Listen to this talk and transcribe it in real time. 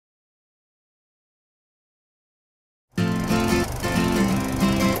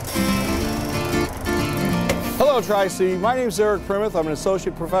Hello Tri-C, my name is Eric Primith. I'm an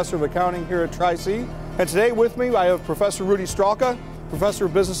Associate Professor of Accounting here at Tri-C. And today with me I have Professor Rudy Stralka, Professor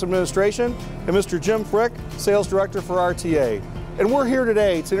of Business Administration, and Mr. Jim Frick, Sales Director for RTA. And we're here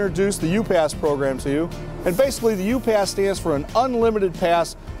today to introduce the U-Pass program to you. And basically the U-Pass stands for an unlimited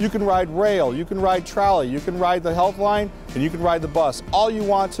pass. You can ride rail, you can ride trolley, you can ride the health line, and you can ride the bus. All you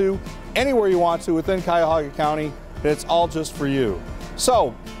want to, anywhere you want to within Cuyahoga County, and it's all just for you.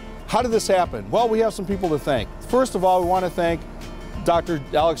 So, how did this happen? Well, we have some people to thank. First of all, we want to thank Dr.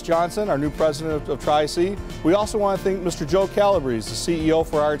 Alex Johnson, our new president of Tri-C. We also want to thank Mr. Joe Calabrese, the CEO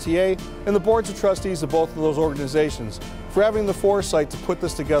for RTA, and the boards of trustees of both of those organizations for having the foresight to put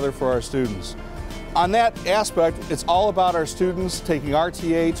this together for our students. On that aspect, it's all about our students taking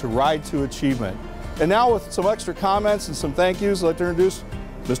RTA to ride to achievement. And now with some extra comments and some thank yous, I'd like to introduce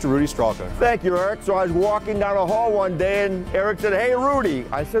Mr. Rudy Stralka. Thank you, Eric. So I was walking down a hall one day and Eric said, "Hey, Rudy."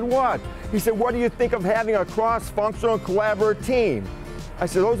 I said, "What?" He said, "What do you think of having a cross-functional collaborative team?" I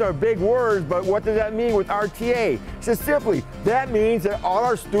said, "Those are big words, but what does that mean with RTA?" He said, "Simply, that means that all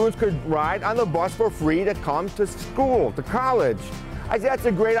our students could ride on the bus for free to come to school, to college." I said, "That's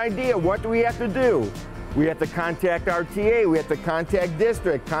a great idea. What do we have to do?" We have to contact RTA, we have to contact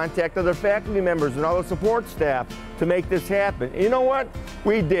district, contact other faculty members and all the support staff to make this happen. And you know what?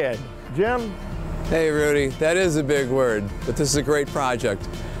 We did. Jim? Hey Rudy, that is a big word, but this is a great project.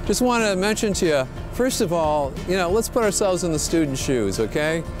 Just want to mention to you, first of all, let's put ourselves in the student's shoes,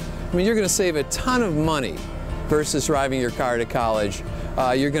 okay? I mean, you're going to save a ton of money versus driving your car to college.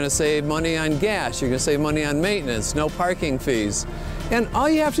 You're going to save money on gas, you're going to save money on maintenance, no parking fees. And all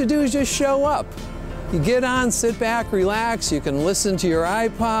you have to do is just show up. You get on, sit back, relax, you can listen to your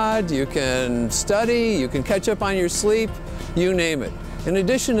iPod, you can study, you can catch up on your sleep, you name it. In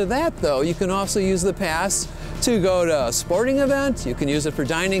addition to that though, you can also use the pass to go to a sporting event, you can use it for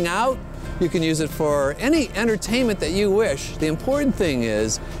dining out, you can use it for any entertainment that you wish. The important thing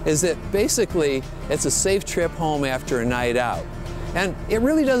is that basically it's a safe trip home after a night out. And it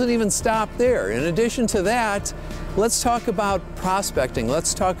really doesn't even stop there. In addition to that, let's talk about prospecting.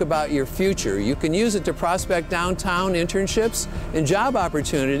 Let's talk about your future. You can use it to prospect downtown internships and job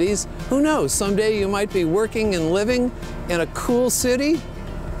opportunities. Who knows, someday you might be working and living in a cool city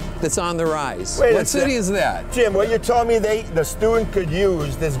that's on the rise. What city is that? Jim, what you're telling me the student could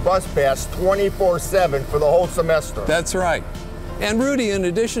use this bus pass 24/7 for the whole semester. That's right. And Rudy, in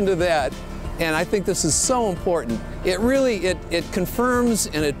addition to that, and I think this is so important, it confirms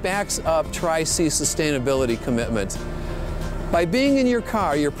and it backs up Tri-C sustainability commitment. By being in your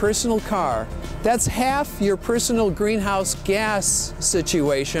car, your personal car, that's half your personal greenhouse gas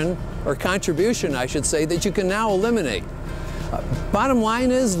situation, or contribution I should say, that you can now eliminate. Bottom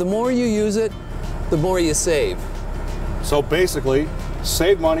line is, the more you use it, the more you save. So basically,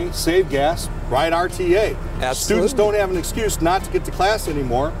 save money, save gas, ride RTA. Absolutely. Students don't have an excuse not to get to class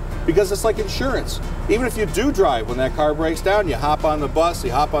anymore, because it's like insurance. Even if you do drive, when that car breaks down, you hop on the bus, you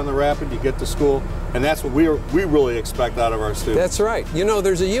hop on the rapid, you get to school, and that's what we really expect out of our students. That's right.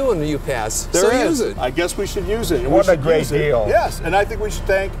 There's a U in the U-Pass, so use it. I guess we should use it. What a great deal. Yes, and I think we should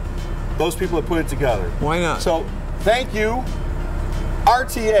thank those people that put it together. Why not? So, thank you,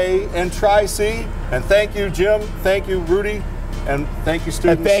 RTA and Tri-C, and thank you, Jim, thank you, Rudy, and thank you,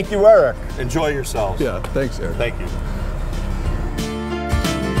 students. And thank you, Eric. Enjoy yourselves. Yeah, thanks, Eric. Thank you.